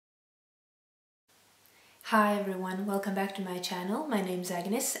Hi everyone, welcome back to my channel. My name is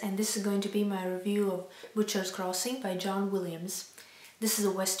Agnes and this is going to be my review of Butcher's Crossing by John Williams. This is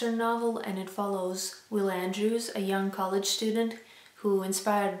a Western novel and it follows Will Andrews, a young college student who,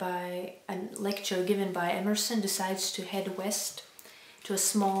 inspired by a lecture given by Emerson, decides to head west to a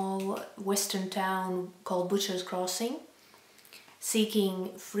small western town called Butcher's Crossing,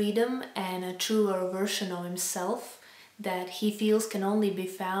 seeking freedom and a truer version of himself that he feels can only be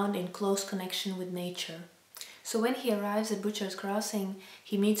found in close connection with nature. So when he arrives at Butcher's Crossing,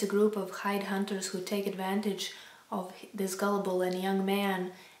 he meets a group of hide hunters who take advantage of this gullible and young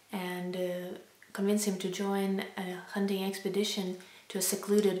man and convince him to join a hunting expedition to a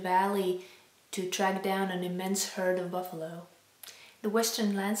secluded valley to track down an immense herd of buffalo. The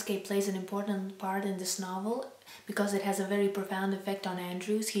western landscape plays an important part in this novel because it has a very profound effect on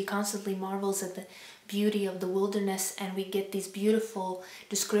Andrews. He constantly marvels at the beauty of the wilderness and we get these beautiful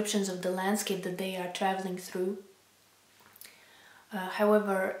descriptions of the landscape that they are traveling through.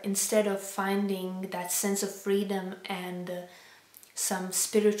 However, instead of finding that sense of freedom and some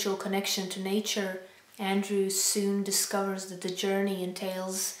spiritual connection to nature, Andrews soon discovers that the journey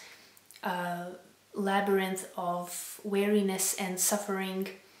entails a labyrinth of weariness and suffering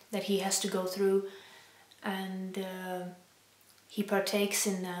that he has to go through, and he partakes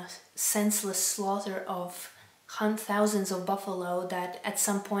in a senseless slaughter of thousands of buffalo that at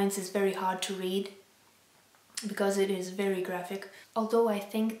some points is very hard to read because it is very graphic. Although I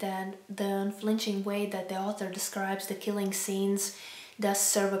think that the unflinching way that the author describes the killing scenes does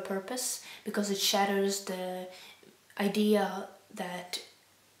serve a purpose, because it shatters the idea that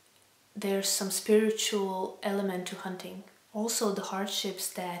there's some spiritual element to hunting. Also, the hardships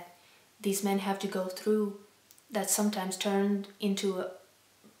that these men have to go through that sometimes turn into a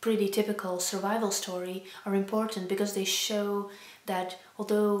pretty typical survival story are important, because they show that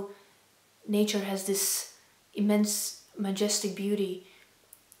although nature has this immense majestic beauty,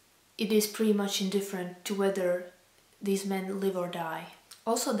 it is pretty much indifferent to whether these men live or die.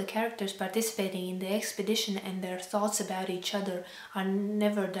 Also, the characters participating in the expedition and their thoughts about each other are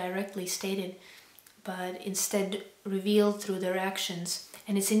never directly stated, but instead revealed through their actions.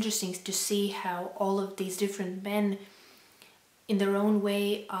 And it's interesting to see how all of these different men in their own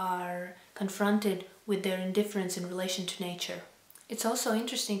way are confronted with their indifference in relation to nature. It's also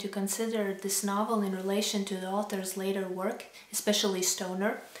interesting to consider this novel in relation to the author's later work, especially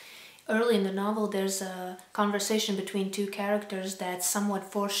Stoner. Early in the novel there's a conversation between two characters that somewhat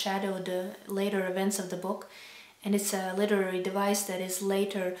foreshadow the later events of the book, and it's a literary device that is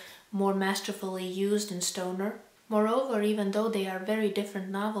later more masterfully used in Stoner. Moreover, even though they are very different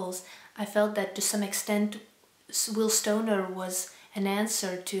novels, I felt that to some extent Will Stoner was an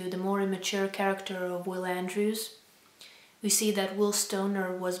answer to the more immature character of Will Andrews. We see that Will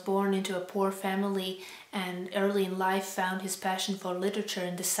Stoner was born into a poor family and early in life found his passion for literature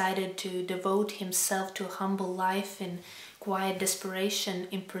and decided to devote himself to a humble life in quiet desperation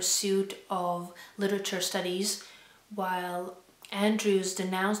in pursuit of literature studies, while Andrews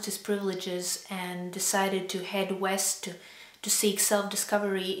denounced his privileges and decided to head west to seek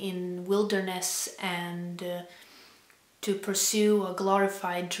self-discovery in wilderness and to pursue a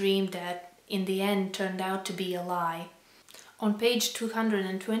glorified dream that in the end turned out to be a lie. On page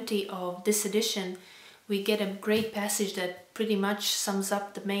 220 of this edition, we get a great passage that pretty much sums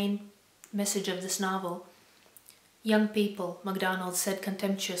up the main message of this novel. "Young people," MacDonald said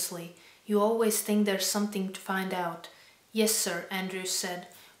contemptuously, "you always think there's something to find out." "Yes, sir," Andrews said.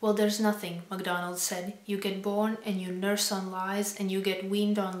 "Well, there's nothing," MacDonald said. "You get born and you nurse on lies and you get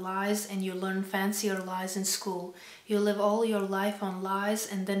weaned on lies and you learn fancier lies in school. You live all your life on lies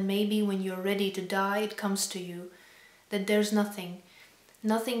and then maybe when you're ready to die it comes to you that there's nothing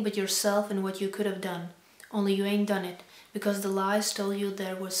but yourself and what you could have done. Only you ain't done it, because the lies told you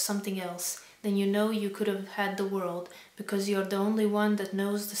there was something else. Then you know you could have had the world, because you're the only one that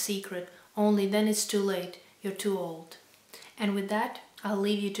knows the secret. Only then it's too late. You're too old." And with that, I'll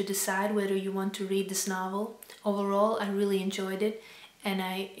leave you to decide whether you want to read this novel. Overall, I really enjoyed it, and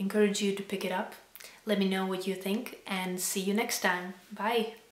I encourage you to pick it up. Let me know what you think, and see you next time. Bye!